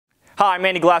Hi, I'm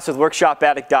Andy Glass with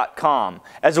WorkshopAddict.com.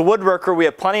 As a woodworker, we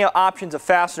have plenty of options of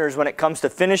fasteners when it comes to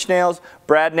finish nails,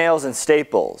 brad nails, and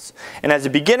staples. And as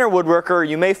a beginner woodworker,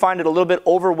 you may find it a little bit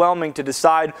overwhelming to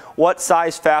decide what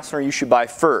size fastener you should buy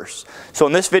first. So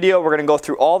in this video, we're going to go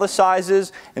through all the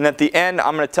sizes, and at the end,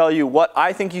 I'm going to tell you what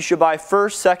I think you should buy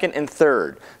first, second, and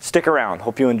third. Stick around.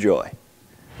 Hope you enjoy.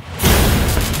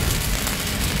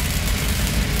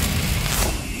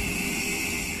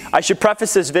 I should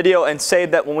preface this video and say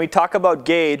that when we talk about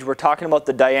gauge, we're talking about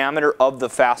the diameter of the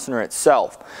fastener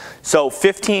itself. So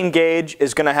 15 gauge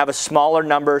is going to have a smaller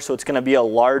number, so it's going to be a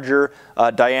larger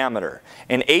diameter.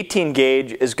 And 18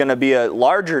 gauge is going to be a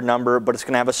larger number, but it's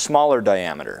going to have a smaller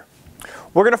diameter.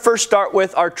 We're going to first start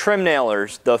with our trim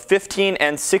nailers, the 15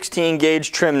 and 16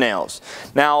 gauge trim nails.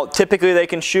 Now, typically they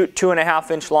can shoot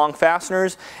 2.5-inch long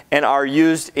fasteners and are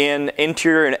used in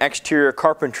interior and exterior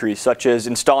carpentry, such as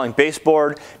installing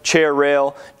baseboard, chair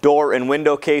rail, door and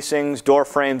window casings, door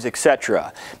frames,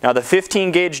 etc. Now, the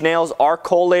 15 gauge nails are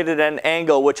collated at an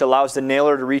angle, which allows the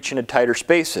nailer to reach into tighter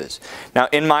spaces. Now,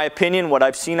 in my opinion, what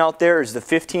I've seen out there is the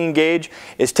 15 gauge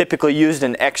is typically used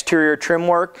in exterior trim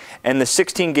work, and the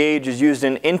 16 gauge is used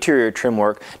in interior trim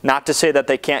work. Not to say that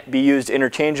they can't be used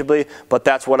interchangeably, but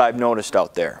that's what I've noticed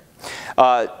out there.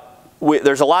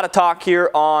 There's a lot of talk here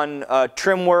on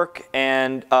trim work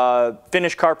and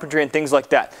finish carpentry and things like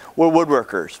that. We're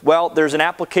woodworkers. Well, there's an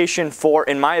application for,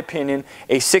 in my opinion,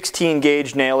 a 16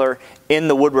 gauge nailer in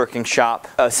the woodworking shop.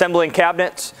 Assembling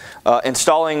cabinets,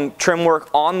 installing trim work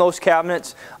on those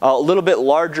cabinets, a little bit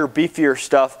larger, beefier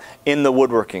stuff in the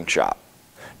woodworking shop.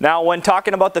 Now, when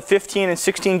talking about the 15 and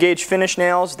 16 gauge finish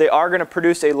nails, they are going to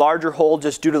produce a larger hole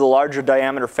just due to the larger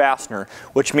diameter fastener,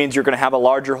 which means you're going to have a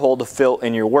larger hole to fill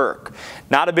in your work.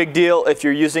 Not a big deal if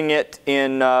you're using it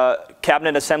in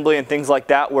cabinet assembly and things like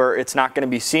that where it's not going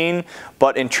to be seen,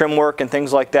 but in trim work and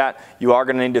things like that, you are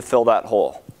going to need to fill that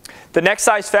hole. The next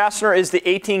size fastener is the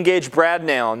 18 gauge brad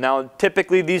nail. Now,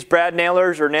 typically these brad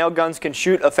nailers or nail guns can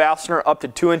shoot a fastener up to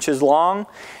 2 inches long,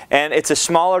 and it's a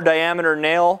smaller diameter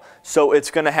nail, so it's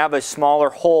going to have a smaller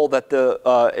hole that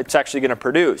it's actually going to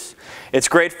produce. It's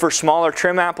great for smaller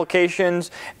trim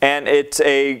applications, and it's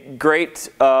a great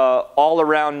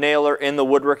all-around nailer in the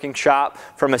woodworking shop,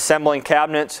 from assembling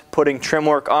cabinets, putting trim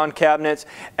work on cabinets,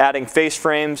 adding face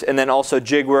frames, and then also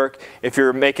jig work. If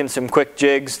you're making some quick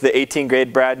jigs, the 18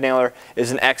 gauge brad nailer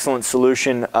is an excellent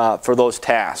solution for those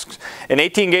tasks. An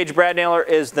 18 gauge brad nailer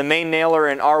is the main nailer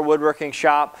in our woodworking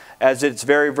shop, as it's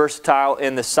very versatile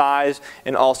in the size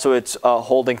and also its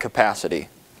holding capacity.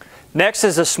 Next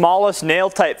is the smallest nail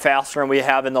type fastener we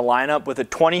have in the lineup, with a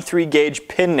 23 gauge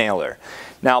pin nailer.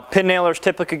 Now, pin nailers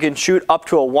typically can shoot up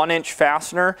to a 1-inch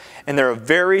fastener, and they're a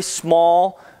very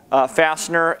small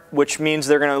fastener, which means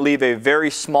they're going to leave a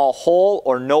very small hole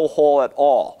or no hole at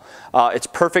all. Its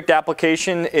perfect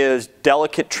application is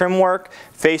delicate trim work,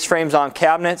 face frames on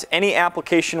cabinets, any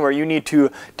application where you need to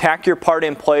tack your part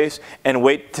in place and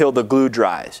wait till the glue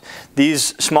dries. These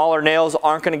smaller nails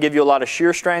aren't going to give you a lot of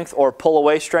shear strength or pull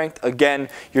away strength. Again,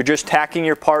 you're just tacking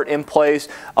your part in place,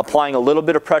 applying a little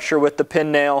bit of pressure with the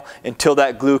pin nail until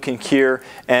that glue can cure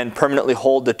and permanently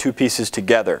hold the two pieces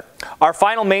together. Our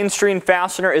final mainstream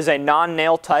fastener is a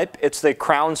non-nail type. It's the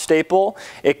crown staple.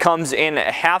 It comes in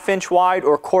a 1/2 inch wide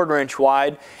or 1/4 inch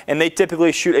wide, and they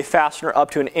typically shoot a fastener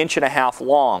up to 1.5 inches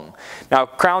long. Now,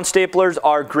 crown staplers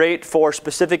are great for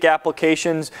specific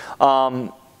applications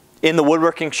in the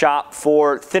woodworking shop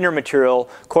for thinner material,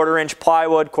 1/4 inch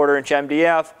plywood, 1/4 inch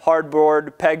MDF,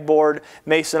 hardboard, pegboard,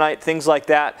 masonite, things like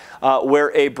that,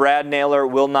 where a brad nailer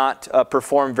will not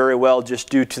perform very well just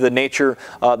due to the nature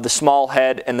of the small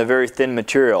head and the very thin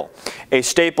material. A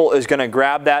staple is going to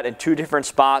grab that in 2 different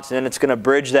spots, and then it's going to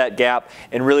bridge that gap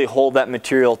and really hold that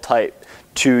material tight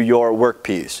to your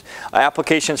workpiece.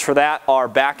 Applications for that are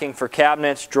backing for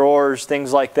cabinets, drawers,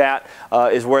 things like that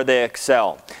is where they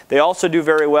excel. They also do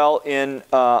very well in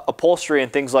upholstery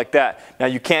and things like that. Now,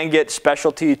 you can get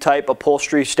specialty type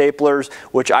upholstery staplers,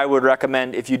 which I would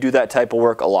recommend if you do that type of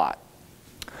work a lot.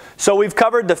 So we've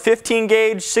covered the 15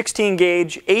 gauge, 16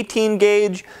 gauge, 18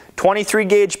 gauge, 23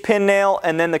 gauge pin nail,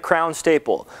 and then the crown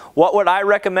staple. What would I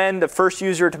recommend the first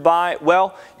user to buy?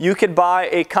 Well, you could buy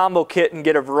a combo kit and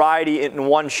get a variety in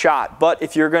one shot. But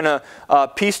if you're going to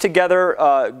piece together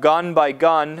gun by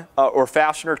gun or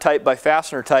fastener type by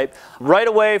fastener type, right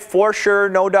away, for sure,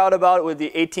 no doubt about it, with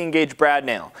the 18 gauge brad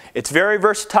nail. It's very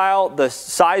versatile. The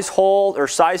size hole or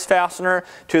size fastener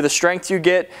to the strength you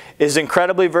get is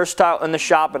incredibly versatile in the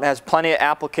shop and has plenty of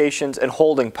applications and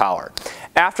holding power.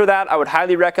 After that, I would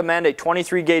highly recommend a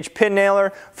 23 gauge pin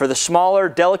nailer for the smaller,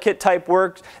 delicate type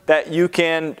work that you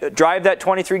can drive that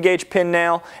 23 gauge pin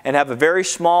nail and have a very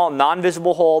small,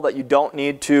 non-visible hole that you don't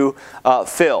need to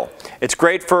fill. It's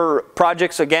great for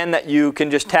projects, again, that you can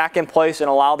just tack in place and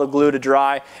allow the glue to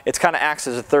dry. It kind of acts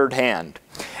as a third hand.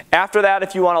 After that,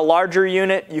 if you want a larger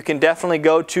unit, you can definitely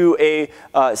go to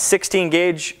a 16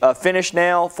 gauge finish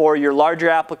nail for your larger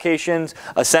applications,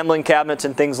 assembling cabinets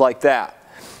and things like that.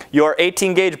 Your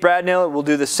 18 gauge brad nailer will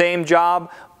do the same job,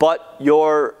 but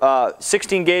your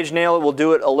 16 gauge nailer will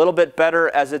do it a little bit better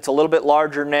as it's a little bit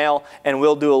larger nail and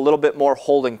will do a little bit more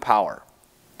holding power.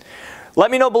 Let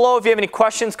me know below if you have any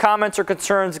questions, comments, or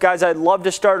concerns. Guys, I'd love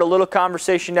to start a little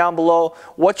conversation down below.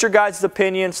 What's your guys'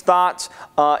 opinions, thoughts?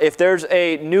 If there's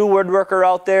a new woodworker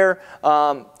out there,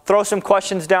 throw some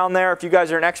questions down there. If you guys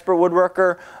are an expert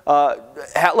woodworker,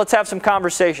 let's have some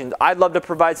conversations. I'd love to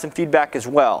provide some feedback as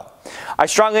well. I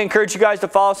strongly encourage you guys to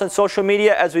follow us on social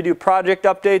media as we do project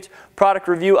updates, product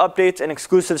review updates, and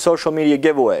exclusive social media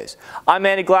giveaways. I'm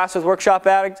Andy Glass with Workshop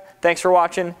Addict. Thanks for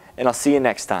watching, and I'll see you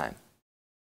next time.